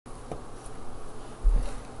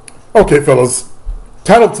Okay, fellas.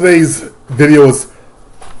 Title of today's video is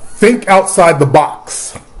Think Outside the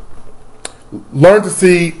Box. Learn to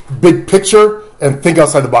see big picture and think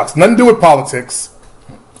outside the box. Nothing to do with politics.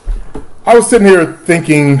 I was sitting here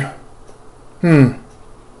thinking,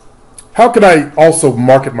 how could I also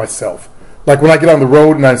market myself? Like when I get on the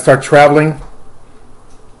road and I start traveling.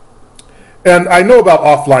 And I know about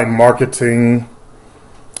offline marketing,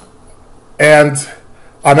 and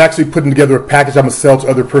I'm actually putting together a package I'm going to sell to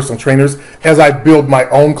other personal trainers. As I build my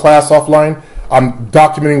own class offline, I'm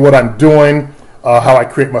documenting what I'm doing, how I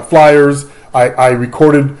create my flyers. I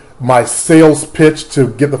recorded my sales pitch to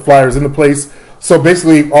get the flyers into place. So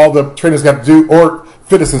basically all the trainers got to do, or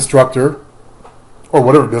fitness instructor, or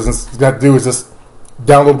whatever business has got to do, is just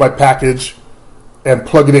download my package and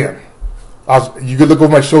plug it in. You can look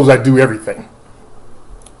over my shows, I do everything.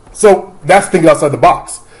 So that's thinking outside the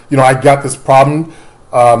box. You know, I got this problem.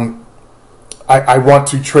 I want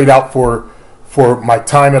to trade out for my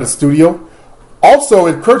time at a studio. Also,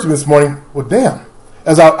 it occurred to me this morning, well, damn,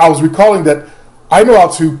 as I was recalling that I know how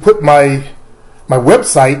to put my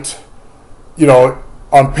website, you know,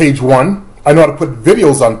 on page one. I know how to put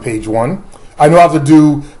videos on page one. I know how to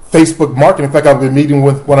do Facebook marketing. In fact, I've been meeting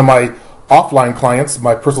with one of my offline clients,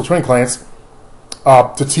 my personal training clients,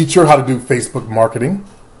 to teach her how to do Facebook marketing.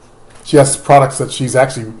 She has products that she's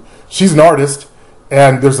an artist,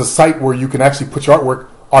 and there's a site where you can actually put your artwork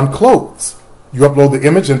on clothes. You upload the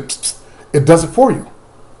image and it does it for you.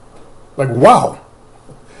 Like, wow.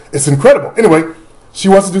 It's incredible. Anyway, she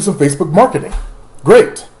wants to do some Facebook marketing.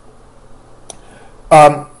 Great.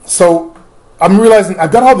 So I'm realizing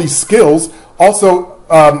I've got all these skills. Also,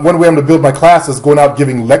 one way I'm going to build my class is going out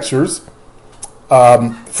giving lectures,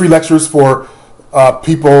 free lectures for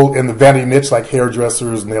people in the vanity niche, like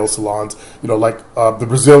hairdressers, nail salons, you know, like the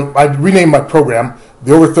Brazilian. I renamed my program.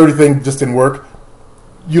 The over 30 thing just didn't work.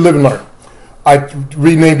 You live and learn. I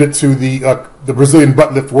renamed it to the Brazilian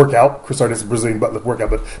butt lift workout. Chris Artis, Brazilian butt lift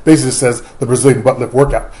workout, but basically it says the Brazilian butt lift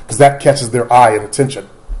workout because that catches their eye and attention.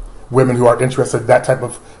 Women who are interested in that type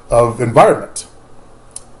of environment.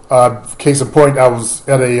 Case in point, I was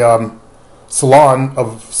at a salon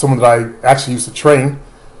of someone that I actually used to train,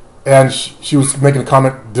 and she was making a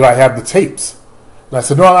comment, did I have the tapes? And I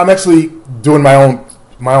said, no, I'm actually doing my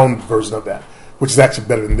own version of that, which is actually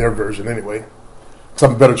better than their version anyway, because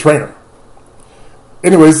I'm a better trainer.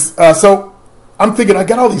 Anyways, so I'm thinking I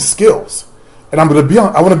got all these skills, and I want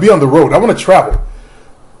to be on the road. I want to travel.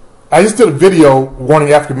 I just did a video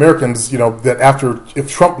warning African Americans, you know, that if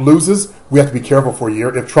Trump loses, we have to be careful for a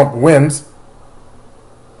year. If Trump wins,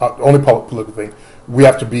 only political thing, we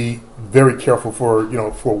have to be very careful for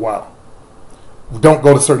a while. Don't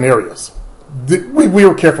go to certain areas. We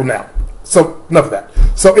were careful now. So enough of that.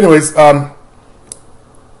 So anyways, I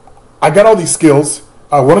got all these skills.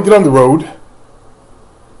 I want to get on the road.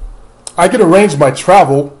 I can arrange my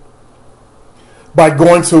travel by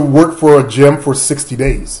going to work for a gym for 60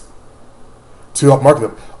 days to help market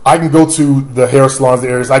them. I can go to the hair salons, the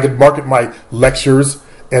areas. I can market my lectures,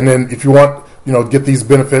 and then if you want, get these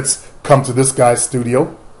benefits, come to this guy's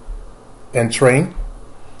studio and train.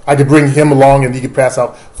 I could bring him along, and he could pass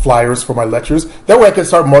out flyers for my lectures. That way I can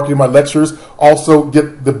start marketing my lectures, also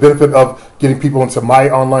get the benefit of getting people into my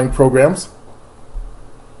online programs.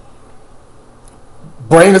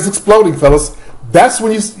 Brain is exploding, fellas. That's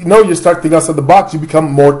when you start thinking outside the box. You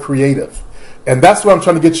become more creative. And that's what I'm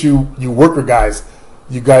trying to get you worker guys.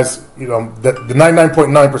 You guys, the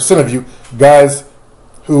 99.9% of you guys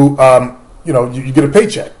who, you get a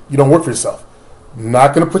paycheck. You don't work for yourself.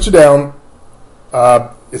 Not going to put you down.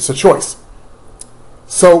 It's a choice.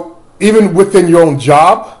 So even within your own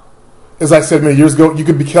job, as I said many years ago, you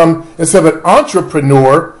could become, instead of an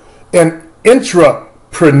entrepreneur, an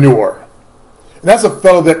intrapreneur. And that's a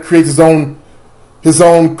fellow that creates his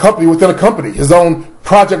own company within a company, his own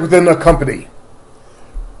project within a company.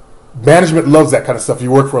 Management loves that kind of stuff. You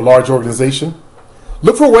work for a large organization.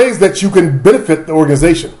 Look for ways that you can benefit the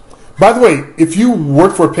organization. By the way, if you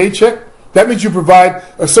work for a paycheck, that means you provide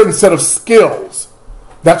a certain set of skills.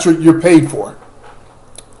 That's what you're paid for.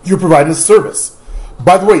 You're providing a service.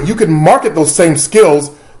 By the way, you can market those same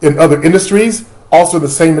skills in other industries, also the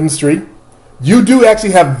same industry. You do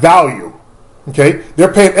actually have value. Okay?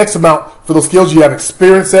 They're paying X amount for those skills. You have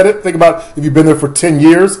experience at it. Think about if you've been there for 10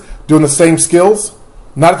 years doing the same skills.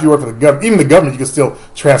 Not if you work for the government. Even the government, you can still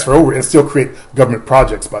transfer over and still create government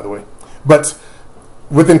projects, by the way. But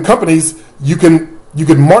within companies, you can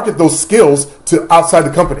market those skills to outside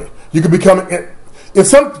the company. You can become, in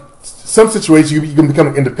some situations, you can become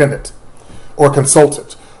an independent or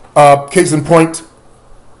consultant. Case in point,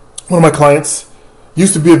 one of my clients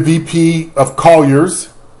used to be a VP of Colliers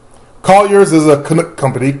Colliers is a Canuck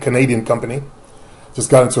company, Canadian company. Just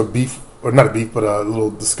got into a beef, or not a beef, but a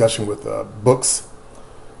little discussion with books.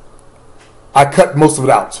 I cut most of it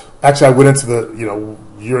out. Actually, I went into the,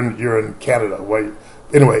 you're in Canada. Why?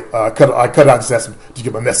 Anyway, I cut it out to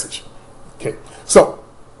get my message. Okay, so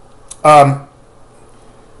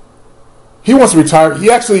he wants to retire. He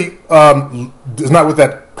actually is not with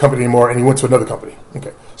that company anymore, and he went to another company.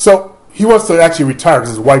 Okay, so he wants to actually retire because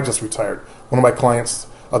his wife just retired. One of my clients,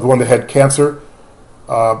 the one that had cancer,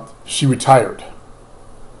 she retired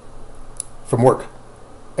from work,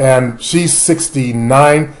 and she's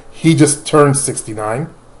 69. He just turned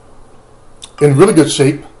 69, in really good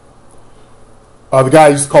shape. The guy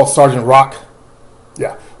used to call Sergeant Rock.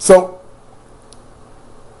 Yeah. So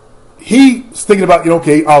he's thinking about,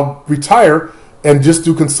 okay, I'll retire and just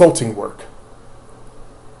do consulting work.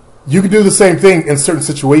 You can do the same thing in certain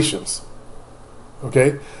situations.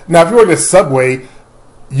 Okay. Now, if you work at Subway,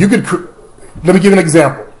 you could. Let me give you an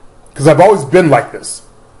example, because I've always been like this.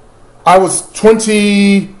 I was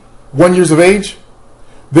 21 years of age.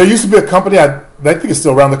 There used to be a company, I think it's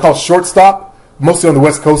still around, they're called Shortstop, mostly on the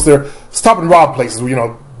West Coast. They're stop and rob places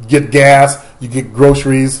where, get gas, you get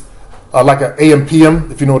groceries, like an AM/PM,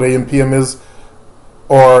 if you know what AM/PM is,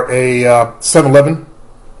 or a 7-Eleven.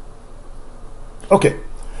 Okay,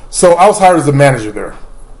 so I was hired as a manager there.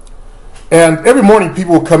 And every morning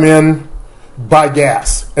people would come in, buy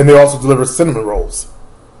gas, and they also deliver cinnamon rolls.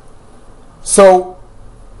 So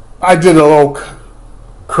I did a little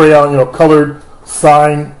crayon, colored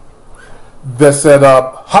sign that said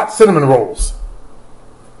hot cinnamon rolls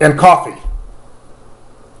and coffee,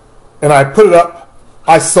 and I put it up.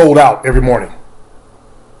 I sold out every morning.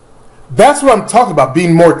 That's what I'm talking about,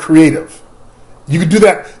 being more creative. You could do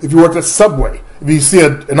that if you worked at Subway. If you see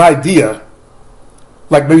an idea,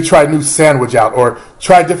 like maybe try a new sandwich out, or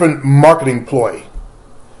try a different marketing ploy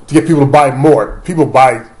to get people to buy more. People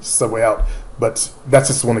buy Subway out, but that's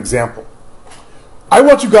just one example. I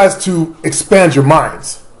want you guys to expand your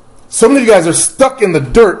minds. Some of you guys are stuck in the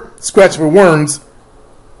dirt, scratching for worms,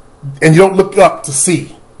 and you don't look up to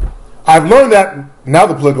see. I've learned that, now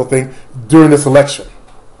the political thing, during this election.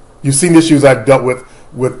 You've seen issues I've dealt with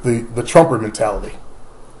the Trumper mentality.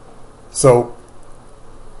 So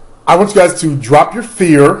I want you guys to drop your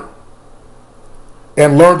fear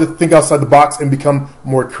and learn to think outside the box and become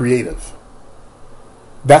more creative.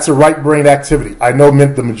 That's a right brain activity. I know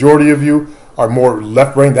the majority of you are more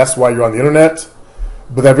left brain. That's why you're on the internet.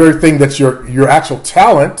 But that very thing that's your actual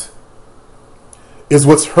talent is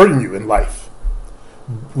what's hurting you in life.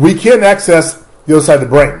 We can access the other side of the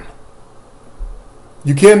brain.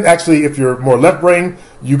 You can actually, if you're more left brain,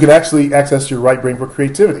 you can actually access your right brain for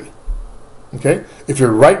creativity. Okay? If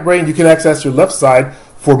you're right brain, you can access your left side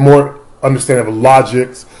for more understanding of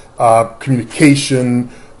logics,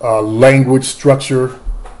 communication, language structure.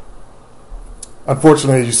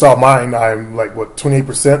 Unfortunately, as you saw mine, I'm like,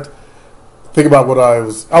 28%? Think about what I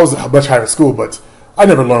was much higher in school, but I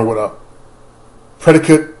never learned what a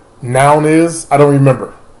predicate noun is. I don't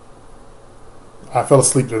remember. I fell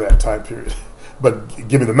asleep during that time period. But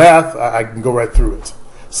give me the math, I can go right through it.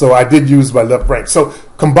 So I did use my left brain. So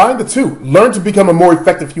combine the two. Learn to become a more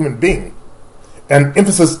effective human being. And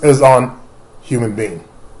emphasis is on human being.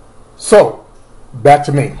 So, back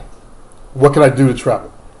to me. What can I do to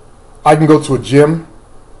travel? I can go to a gym,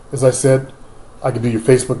 as I said. I can do your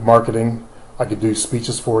Facebook marketing. I can do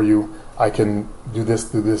speeches for you. I can do this,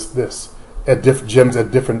 this. At different gyms, at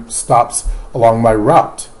different stops along my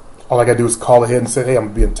route. All I got to do is call ahead and say, hey, I'm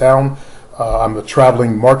going to be in town. I'm a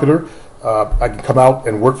traveling marketer. I can come out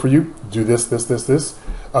and work for you. Do this.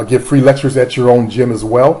 Give free lectures at your own gym as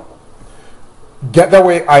well. That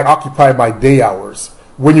way I occupy my day hours.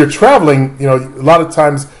 When you're traveling, a lot of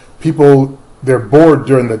times people, they're bored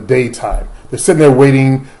during the daytime. They're sitting there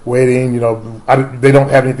waiting, they don't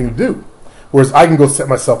have anything to do. Whereas I can go set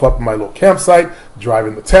myself up in my little campsite, drive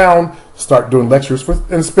into town, start doing lectures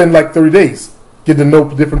and spend like 30 days, getting to know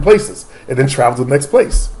different places, and then travel to the next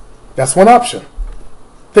place. That's one option.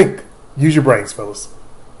 Think. Use your brains, fellas.